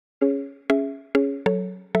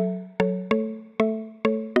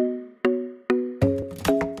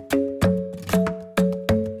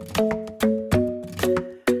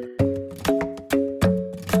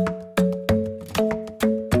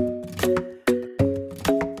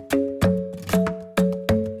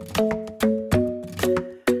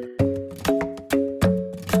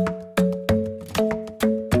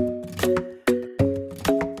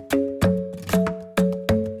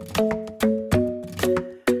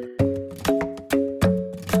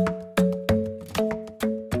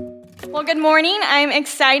good morning. I'm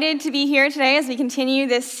excited to be here today as we continue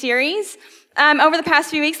this series. Over the past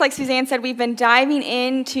few weeks, like Suzanne said, we've been diving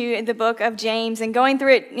into the book of James and going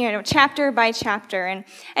through it, chapter by chapter. And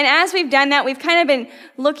as we've done that, we've kind of been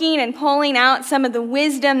looking and pulling out some of the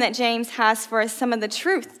wisdom that James has for us, some of the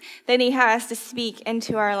truth that he has to speak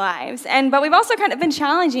into our lives. But we've also kind of been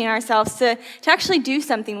challenging ourselves to actually do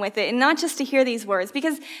something with it and not just to hear these words.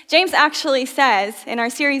 Because James actually says in our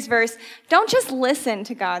series verse, don't just listen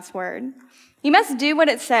to God's word. You must do what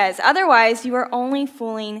it says. Otherwise, you are only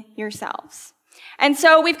fooling yourselves. And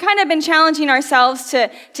so we've kind of been challenging ourselves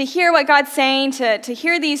to hear what God's saying, to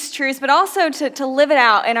hear these truths, but also to live it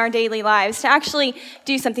out in our daily lives, to actually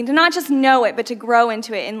do something, to not just know it, but to grow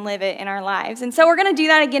into it and live it in our lives. And so we're going to do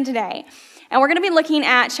that again today. And we're going to be looking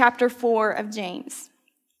at chapter 4 of James.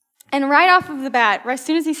 And right off of the bat, as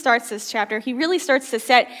soon as he starts this chapter, he really starts to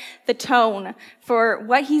set the tone for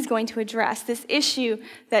what he's going to address, this issue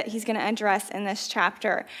that he's going to address in this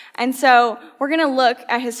chapter. And so we're going to look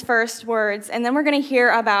at his first words, and then we're going to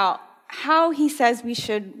hear about how he says we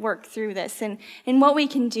should work through this and what we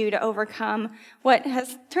can do to overcome what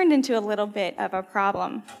has turned into a little bit of a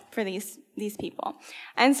problem for these people.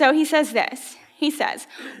 And so he says this. He says,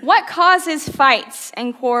 "What causes fights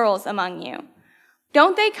and quarrels among you?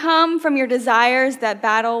 Don't they come from your desires that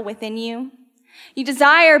battle within you? You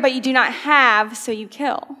desire, but you do not have, so you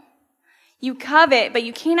kill. You covet, but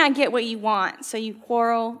you cannot get what you want, so you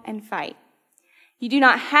quarrel and fight. You do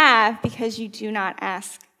not have because you do not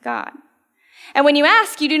ask God. And when you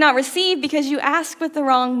ask, you do not receive because you ask with the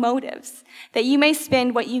wrong motives, that you may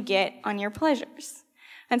spend what you get on your pleasures."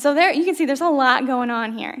 And so there, you can see there's a lot going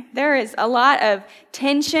on here. There is a lot of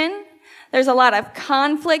tension. There's a lot of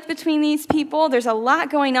conflict between these people. There's a lot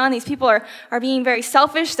going on. These people are being very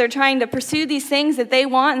selfish. They're trying to pursue these things that they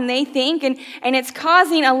want and they think, and it's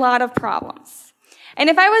causing a lot of problems. And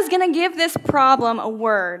if I was going to give this problem a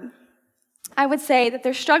word, I would say that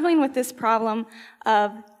they're struggling with this problem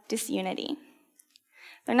of disunity.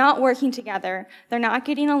 They're not working together. They're not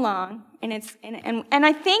getting along. And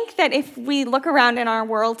I think that if we look around in our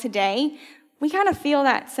world today, we kind of feel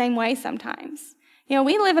that same way sometimes.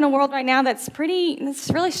 We live in a world right now that's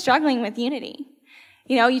really struggling with unity.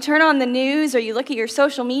 You turn on the news or you look at your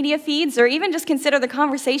social media feeds or even just consider the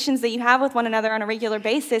conversations that you have with one another on a regular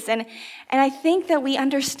basis. And I think that we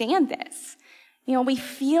understand this. We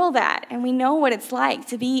feel that and we know what it's like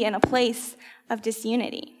to be in a place of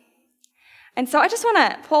disunity. And so I just want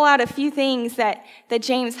to pull out a few things that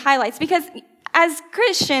James highlights because as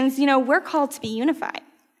Christians, we're called to be unified.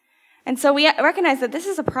 And so we recognize that this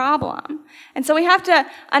is a problem. And so we have to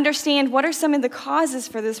understand what are some of the causes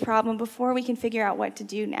for this problem before we can figure out what to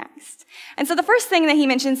do next. And so the first thing that he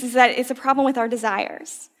mentions is that it's a problem with our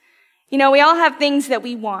desires. We all have things that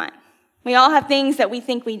we want. We all have things that we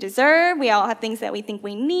think we deserve. We all have things that we think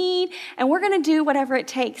we need. And we're going to do whatever it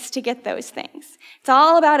takes to get those things. It's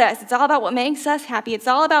all about us. It's all about what makes us happy. It's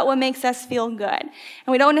all about what makes us feel good. And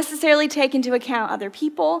we don't necessarily take into account other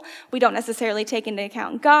people. We don't necessarily take into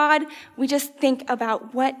account God. We just think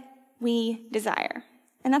about what we desire.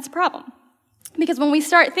 And that's a problem. Because when we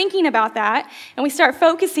start thinking about that and we start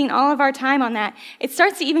focusing all of our time on that, it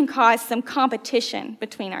starts to even cause some competition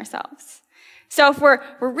between ourselves. So if we're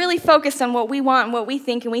really focused on what we want and what we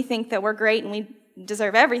think, and we think that we're great and we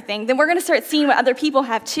deserve everything, then we're going to start seeing what other people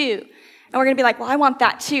have too. And we're going to be like, well, I want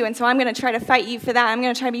that too, and so I'm going to try to fight you for that. I'm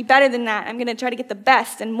going to try to be better than that. I'm going to try to get the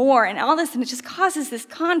best and more and all this, and it just causes this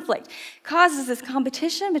conflict, causes this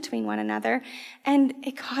competition between one another, and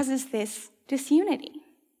it causes this disunity.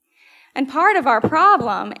 And part of our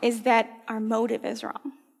problem is that our motive is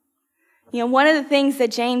wrong. One of the things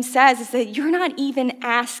that James says is that you're not even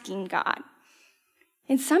asking God.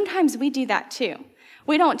 And sometimes we do that too.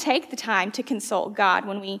 We don't take the time to consult God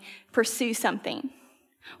when we pursue something.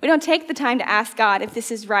 We don't take the time to ask God if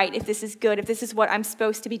this is right, if this is good, if this is what I'm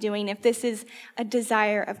supposed to be doing, if this is a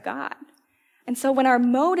desire of God. And so when our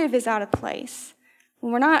motive is out of place,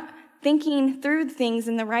 when we're not thinking through things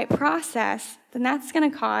in the right process, then that's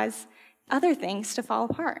going to cause other things to fall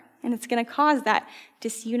apart. And it's going to cause that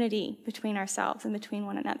disunity between ourselves and between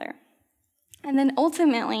one another. And then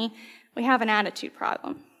ultimately, we have an attitude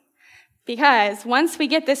problem. Because once we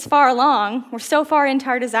get this far along, we're so far into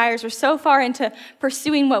our desires, we're so far into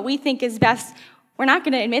pursuing what we think is best, we're not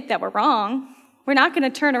going to admit that we're wrong. We're not going to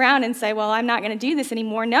turn around and say, well, I'm not going to do this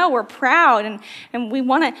anymore. No, we're proud and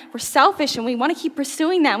we're selfish and we want to keep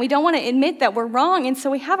pursuing that. And we don't want to admit that we're wrong. And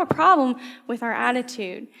so we have a problem with our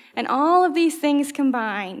attitude. And all of these things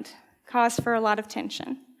combined cause for a lot of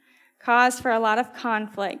tension, cause for a lot of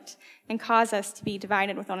conflict, and cause us to be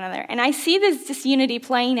divided with one another. And I see this disunity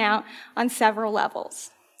playing out on several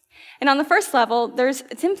levels. And on the first level, there's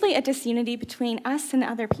simply a disunity between us and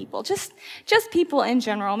other people, just people in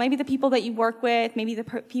general, maybe the people that you work with, maybe the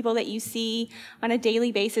people that you see on a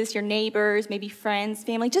daily basis, your neighbors, maybe friends,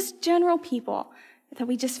 family, just general people that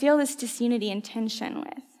we just feel this disunity and tension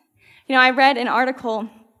with. I read an article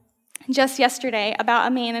just yesterday about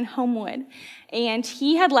a man in Homewood, and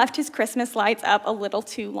he had left his Christmas lights up a little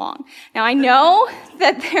too long. Now, I know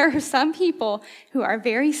that there are some people who are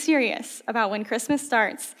very serious about when Christmas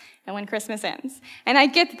starts and when Christmas ends. And I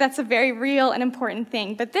get that that's a very real and important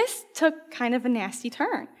thing, but this took kind of a nasty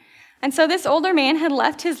turn. And so this older man had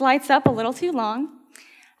left his lights up a little too long,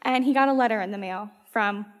 and he got a letter in the mail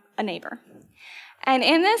from a neighbor. And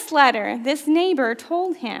in this letter, this neighbor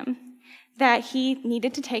told him that he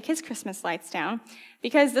needed to take his Christmas lights down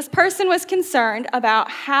because this person was concerned about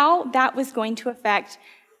how that was going to affect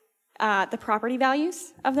the property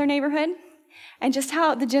values of their neighborhood and just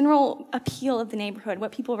how the general appeal of the neighborhood,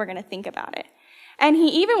 what people were going to think about it. And he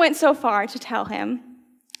even went so far to tell him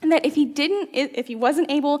that if he wasn't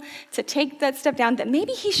able to take that step down, that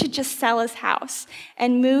maybe he should just sell his house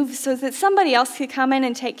and move so that somebody else could come in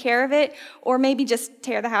and take care of it, or maybe just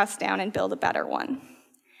tear the house down and build a better one.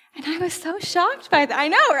 And I was so shocked by that. I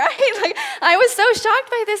know, right? I was so shocked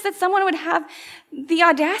by this that someone would have the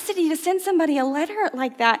audacity to send somebody a letter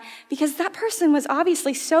like that, because that person was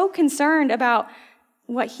obviously so concerned about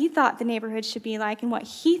what he thought the neighborhood should be like and what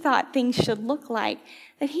he thought things should look like,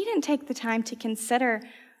 that he didn't take the time to consider,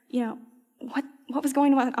 what was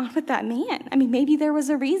going on with that man. I mean, maybe there was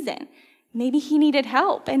a reason. Maybe he needed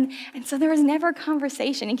help. And so there was never a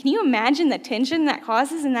conversation. And can you imagine the tension that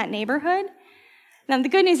causes in that neighborhood? Now, the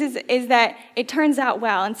good news is that it turns out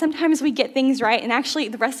well, and sometimes we get things right, and actually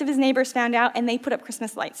the rest of his neighbors found out, and they put up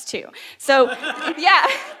Christmas lights too. So, yeah,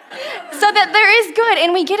 so that there is good,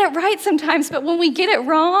 and we get it right sometimes, but when we get it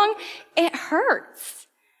wrong, it hurts,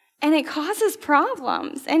 and it causes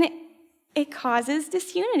problems, and it causes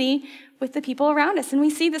disunity with the people around us, and we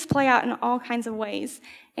see this play out in all kinds of ways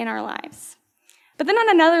in our lives. But then on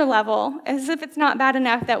another level, as if it's not bad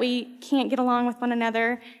enough that we can't get along with one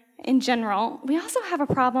another in general, we also have a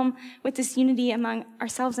problem with disunity among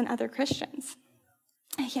ourselves and other Christians.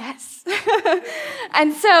 Yes.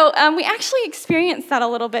 And so we actually experienced that a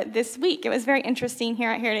little bit this week. It was very interesting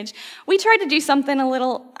here at Heritage. We tried to do something a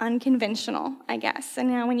little unconventional, I guess. And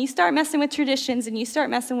now when you start messing with traditions and you start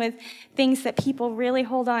messing with things that people really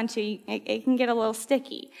hold on to, it can get a little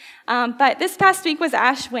sticky. But this past week was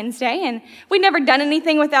Ash Wednesday, and we'd never done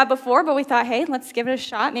anything with that before, but we thought, hey, let's give it a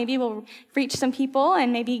shot. Maybe we'll reach some people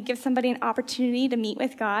and maybe give somebody an opportunity to meet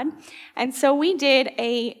with God. And so we did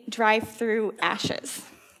a drive-through Ashes.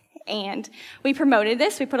 And we promoted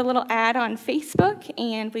this. We put a little ad on Facebook,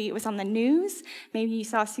 and it was on the news. Maybe you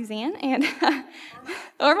saw Suzanne and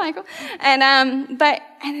or Michael.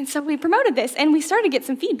 And so we promoted this, and we started to get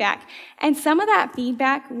some feedback. And some of that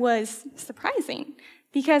feedback was surprising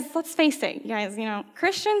because let's face it, you guys,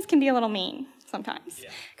 Christians can be a little mean sometimes. Yeah.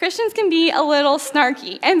 Christians can be a little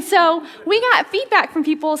snarky. And so we got feedback from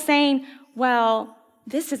people saying, well,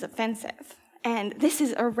 this is offensive. And this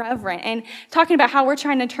is irreverent, and talking about how we're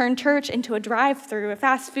trying to turn church into a drive-through, a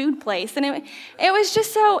fast food place, and it was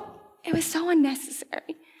so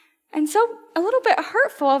unnecessary, and so a little bit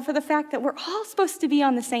hurtful for the fact that we're all supposed to be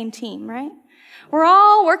on the same team, right? We're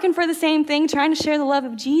all working for the same thing, trying to share the love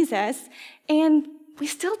of Jesus, and we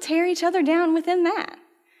still tear each other down within that.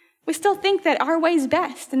 We still think that our way's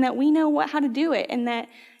best, and that we know how to do it, and that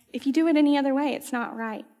if you do it any other way, it's not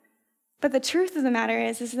right. But the truth of the matter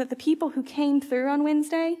is that the people who came through on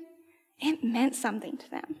Wednesday, it meant something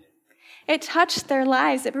to them. It touched their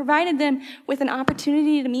lives. It provided them with an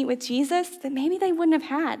opportunity to meet with Jesus that maybe they wouldn't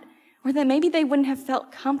have had, or that maybe they wouldn't have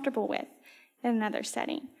felt comfortable with in another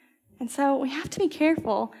setting. And so we have to be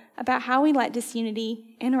careful about how we let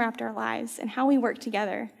disunity interrupt our lives and how we work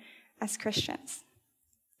together as Christians.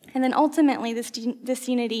 And then ultimately, this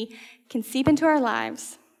disunity can seep into our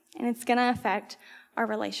lives, and it's going to affect our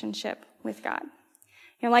relationship with God.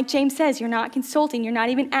 Like James says, you're not consulting, you're not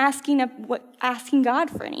even asking God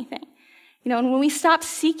for anything. And when we stop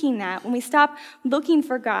seeking that, when we stop looking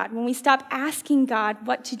for God, when we stop asking God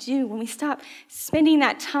what to do, when we stop spending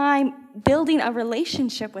that time building a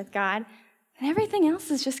relationship with God, then everything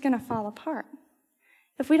else is just going to fall apart.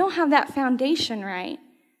 If we don't have that foundation right,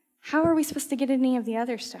 how are we supposed to get any of the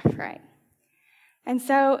other stuff right? And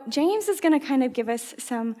so James is going to kind of give us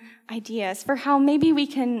some ideas for how maybe we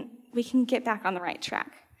can get back on the right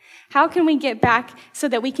track. How can we get back so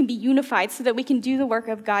that we can be unified, so that we can do the work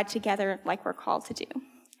of God together like we're called to do?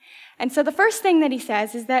 And so the first thing that he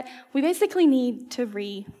says is that we basically need to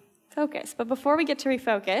focus. But before we get to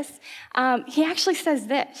refocus, he actually says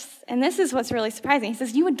this, and this is what's really surprising. He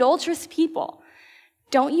says, "You adulterous people,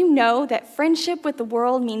 don't you know that friendship with the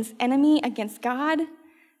world means enemy against God?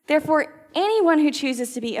 Therefore, anyone who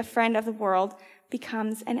chooses to be a friend of the world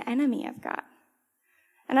becomes an enemy of God."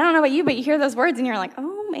 And I don't know about you, but you hear those words and you're like,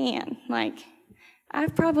 oh man, like,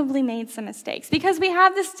 I've probably made some mistakes, because we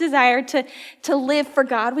have this desire to live for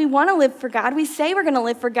God. We want to live for God. We say we're going to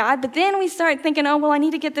live for God, but then we start thinking, oh, well, I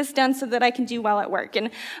need to get this done so that I can do well at work. And,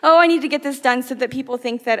 oh, I need to get this done so that people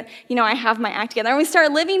think that, I have my act together. And we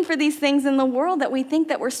start living for these things in the world that we think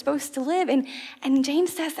that we're supposed to live. And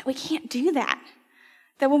James says that we can't do that.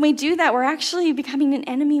 That when we do that, we're actually becoming an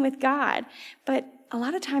enemy with God. But a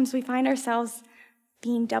lot of times we find ourselves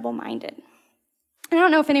being double-minded. I don't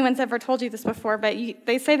know if anyone's ever told you this before, but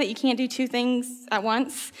they say that you can't do two things at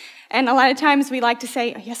once. And a lot of times we like to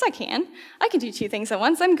say, yes, I can. I can do two things at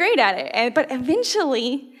once. I'm great at it. But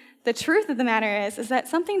eventually, the truth of the matter is that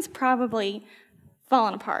something's probably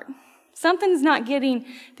fallen apart. Something's not getting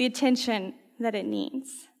the attention that it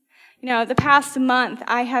needs. The past month,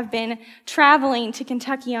 I have been traveling to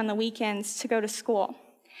Kentucky on the weekends to go to school.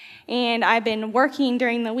 And I've been working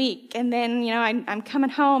during the week, and then, I'm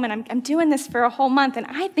coming home, and I'm doing this for a whole month, and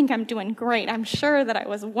I think I'm doing great. I'm sure that I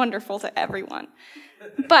was wonderful to everyone.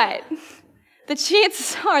 But the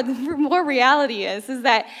chances are, the more reality is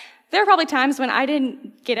that there are probably times when I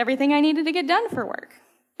didn't get everything I needed to get done for work.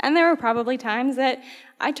 And there were probably times that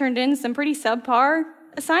I turned in some pretty subpar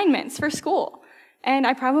assignments for school. And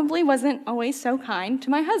I probably wasn't always so kind to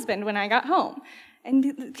my husband when I got home.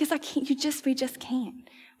 And because we just can't.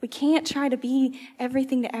 We can't try to be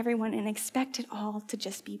everything to everyone and expect it all to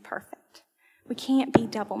just be perfect. We can't be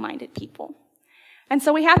double-minded people. And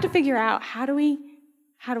so we have to figure out, how do we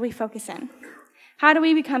focus in? How do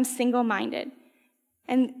we become single-minded?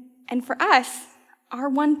 And for us, our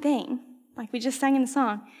one thing, like we just sang in the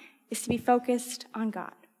song, is to be focused on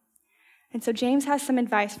God. And so James has some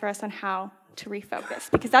advice for us on how to refocus,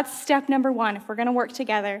 because that's step number one. If we're going to work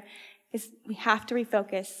together, is we have to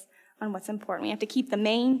refocus on what's important. We have to keep the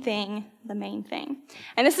main thing the main thing.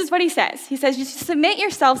 And this is what he says. He says, "You submit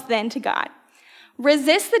yourselves then to God.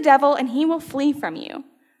 Resist the devil, and he will flee from you.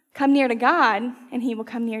 Come near to God, and he will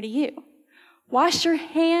come near to you. Wash your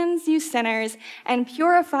hands, you sinners, and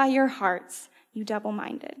purify your hearts, you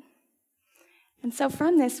double-minded." And so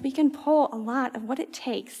from this, we can pull a lot of what it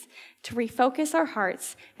takes to refocus our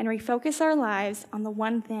hearts and refocus our lives on the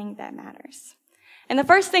one thing that matters. And the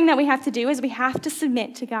first thing that we have to do is we have to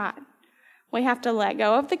submit to God. We have to let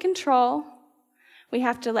go of the control. We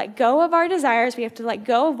have to let go of our desires. We have to let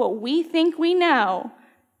go of what we think we know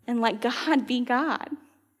and let God be God.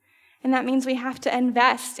 And that means we have to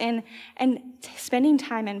invest in spending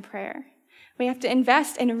time in prayer. We have to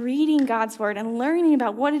invest in reading God's word and learning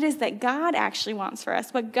about what it is that God actually wants for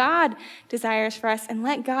us, what God desires for us, and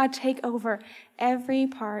let God take over every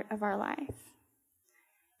part of our life.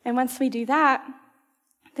 And once we do that,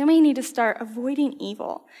 then we need to start avoiding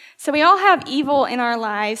evil. So we all have evil in our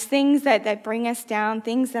lives, things that bring us down,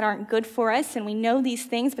 things that aren't good for us, and we know these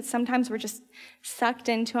things, but sometimes we're just sucked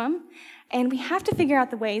into them. And we have to figure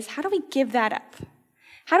out the ways, how do we give that up?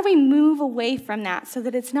 How do we move away from that so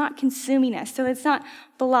that it's not consuming us, so it's not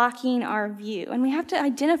blocking our view? And we have to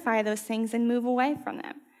identify those things and move away from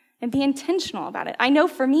them and be intentional about it. I know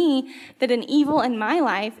for me that an evil in my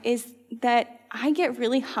life is that I get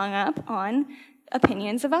really hung up on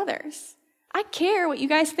opinions of others. I care what you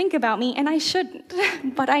guys think about me, and I shouldn't,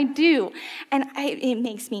 but I do. And it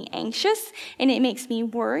makes me anxious, and it makes me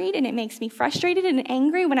worried, and it makes me frustrated and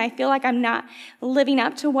angry when I feel like I'm not living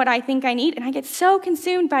up to what I think I need, and I get so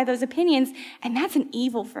consumed by those opinions, and that's an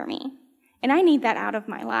evil for me. And I need that out of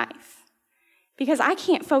my life, because I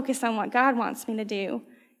can't focus on what God wants me to do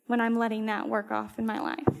when I'm letting that work off in my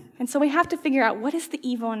life. And so we have to figure out, what is the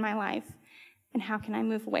evil in my life? And how can I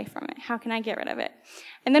move away from it? How can I get rid of it?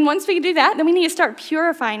 And then once we do that, then we need to start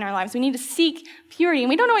purifying our lives. We need to seek purity. And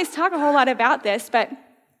we don't always talk a whole lot about this, but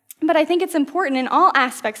I think it's important in all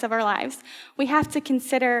aspects of our lives. We have to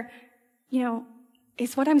consider,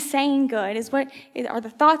 is what I'm saying good? Are the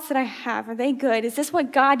thoughts that I have, are they good? Is this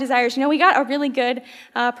what God desires? We got a really good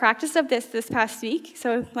practice of this past week.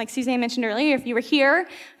 So like Suzanne mentioned earlier, if you were here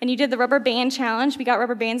and you did the rubber band challenge, we got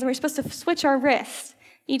rubber bands, and we were supposed to switch our wrists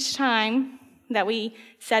each time that we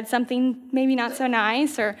said something maybe not so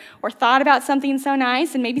nice or thought about something so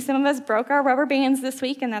nice, and maybe some of us broke our rubber bands this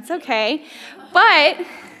week, and that's okay. But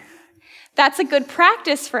that's a good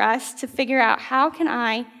practice for us to figure out, how can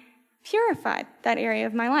I purify that area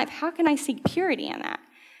of my life? How can I seek purity in that?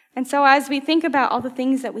 And so as we think about all the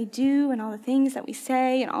things that we do and all the things that we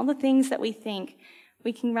say and all the things that we think,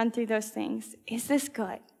 we can run through those things. Is this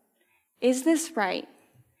good? Is this right?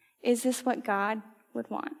 Is this what God would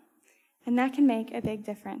want? And that can make a big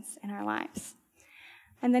difference in our lives.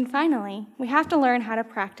 And then finally, we have to learn how to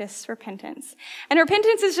practice repentance. And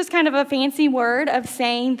repentance is just kind of a fancy word of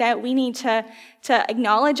saying that we need to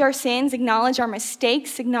acknowledge our sins, acknowledge our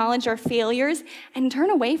mistakes, acknowledge our failures, and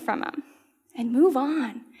turn away from them and move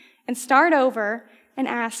on and start over and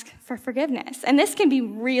ask for forgiveness. And this can be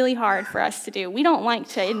really hard for us to do. We don't like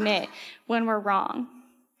to admit when we're wrong.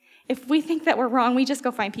 If we think that we're wrong, we just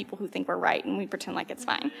go find people who think we're right and we pretend like it's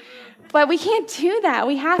fine. But we can't do that.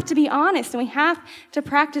 We have to be honest and we have to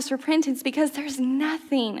practice repentance because there's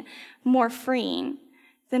nothing more freeing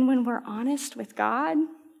than when we're honest with God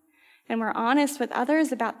and we're honest with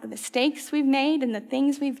others about the mistakes we've made and the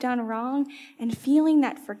things we've done wrong, and feeling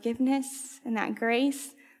that forgiveness and that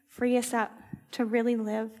grace free us up to really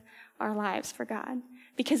live our lives for God.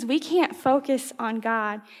 Because we can't focus on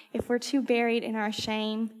God if we're too buried in our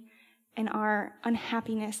shame and our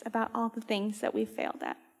unhappiness about all the things that we've failed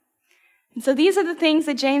at. And so these are the things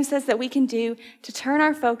that James says that we can do to turn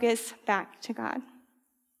our focus back to God.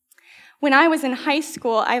 When I was in high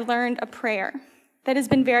school, I learned a prayer that has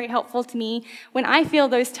been very helpful to me when I feel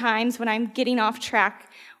those times when I'm getting off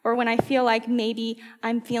track or when I feel like maybe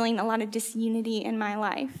I'm feeling a lot of disunity in my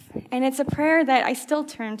life. And it's a prayer that I still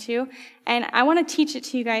turn to, and I want to teach it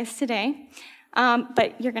to you guys today.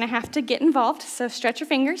 But you're going to have to get involved, so stretch your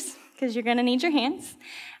fingers, because you're going to need your hands.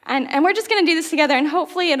 And we're just going to do this together, and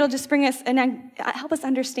hopefully it'll just bring us and help us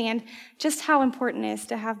understand just how important it is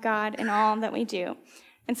to have God in all that we do.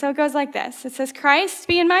 And so it goes like this. It says, Christ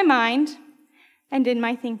be in my mind and in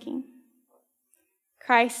my thinking.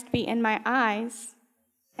 Christ be in my eyes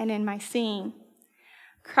and in my seeing.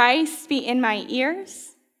 Christ be in my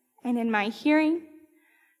ears and in my hearing.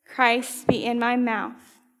 Christ be in my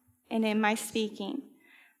mouth and in my speaking.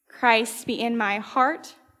 Christ be in my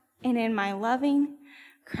heart and in my loving.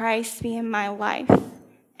 Christ be in my life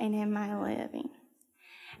and in my living.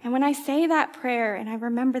 And when I say that prayer and I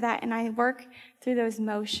remember that and I work through those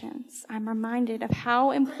motions, I'm reminded of how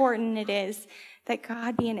important it is that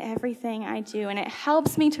God be in everything I do. And it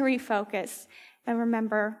helps me to refocus and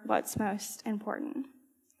remember what's most important.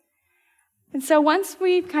 And so once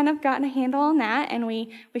we've kind of gotten a handle on that and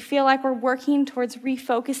we feel like we're working towards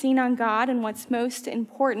refocusing on God and what's most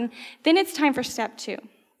important, then it's time for step 2.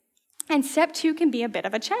 And step 2 can be a bit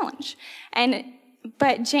of a challenge.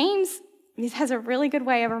 But James has a really good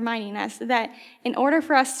way of reminding us that in order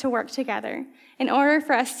for us to work together, in order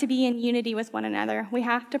for us to be in unity with one another, we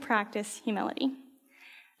have to practice humility.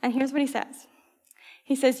 And here's what he says.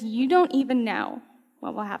 He says, you don't even know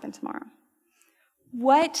what will happen tomorrow.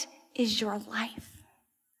 What is your life?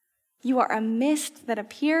 You are a mist that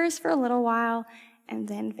appears for a little while and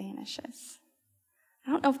then vanishes.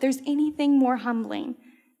 I don't know if there's anything more humbling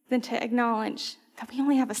than to acknowledge that we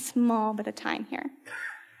only have a small bit of time here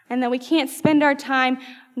and that we can't spend our time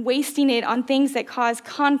wasting it on things that cause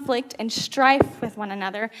conflict and strife with one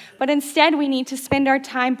another, but instead we need to spend our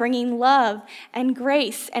time bringing love and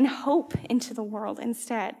grace and hope into the world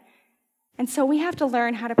instead. And so we have to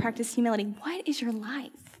learn how to practice humility. What is your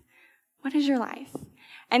life? What is your life?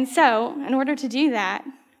 And so, in order to do that,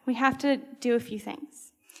 we have to do a few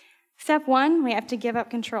things. Step 1, we have to give up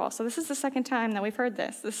control. So this is the second time that we've heard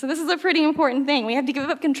this. So this is a pretty important thing. We have to give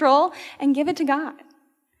up control and give it to God.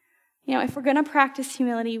 You know, if we're going to practice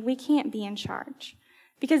humility, we can't be in charge.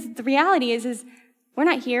 Because the reality is we're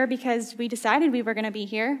not here because we decided we were going to be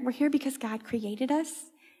here. We're here because God created us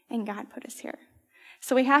and God put us here.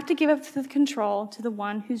 So we have to give up the control to the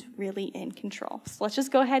one who's really in control. So let's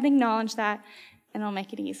just go ahead and acknowledge that, and it'll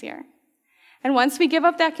make it easier. And once we give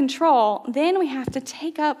up that control, then we have to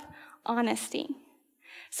take up honesty.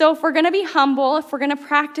 So if we're going to be humble, if we're going to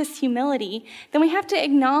practice humility, then we have to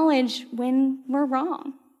acknowledge when we're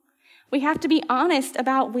wrong. We have to be honest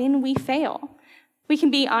about when we fail. We can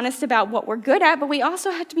be honest about what we're good at, but we also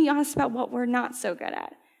have to be honest about what we're not so good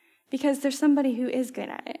at, because there's somebody who is good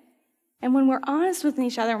at it. And when we're honest with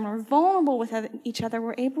each other, when we're vulnerable with each other,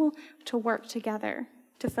 we're able to work together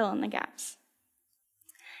to fill in the gaps.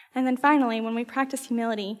 And then finally, when we practice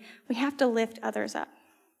humility, we have to lift others up.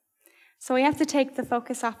 So we have to take the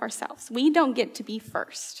focus off ourselves. We don't get to be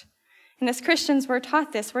first. And as Christians, we're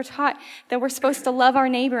taught this. We're taught that we're supposed to love our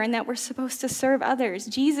neighbor and that we're supposed to serve others.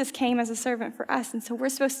 Jesus came as a servant for us, and so we're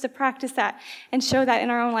supposed to practice that and show that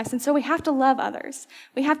in our own lives. And so we have to love others.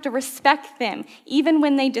 We have to respect them, even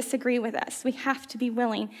when they disagree with us. We have to be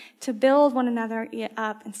willing to build one another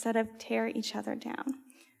up instead of tear each other down.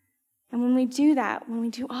 And when we do that, when we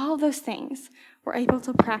do all those things, we're able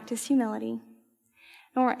to practice humility,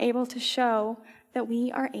 and we're able to show that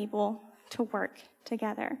we are able to work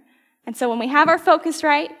together. And so when we have our focus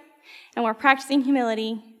right and we're practicing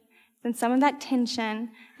humility, then some of that tension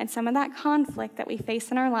and some of that conflict that we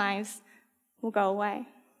face in our lives will go away.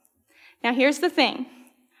 Now, here's the thing.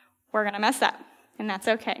 We're going to mess up, and that's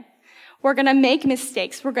okay. We're going to make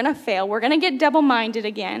mistakes. We're going to fail. We're going to get double-minded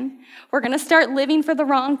again. We're going to start living for the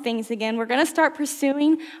wrong things again. We're going to start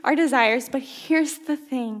pursuing our desires. But here's the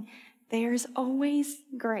thing. There's always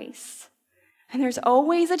grace. And there's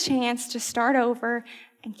always a chance to start over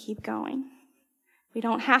and keep going. We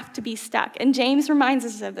don't have to be stuck. And James reminds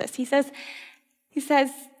us of this. He says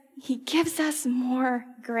he gives us more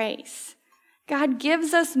grace. God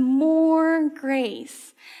gives us more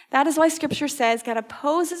grace. That is why Scripture says God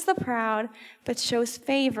opposes the proud, but shows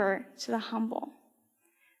favor to the humble.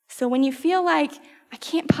 So when you feel like, I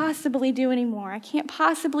can't possibly do anymore, I can't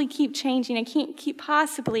possibly keep changing, I can't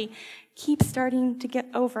possibly keep starting to get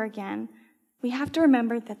over again, we have to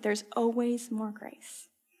remember that there's always more grace.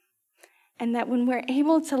 And that when we're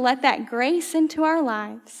able to let that grace into our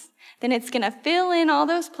lives, then it's going to fill in all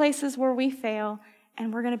those places where we fail,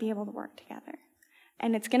 and we're going to be able to work together.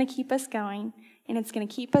 And it's going to keep us going, and it's going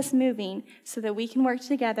to keep us moving so that we can work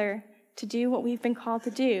together to do what we've been called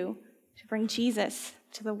to do, to bring Jesus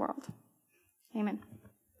to the world. Amen.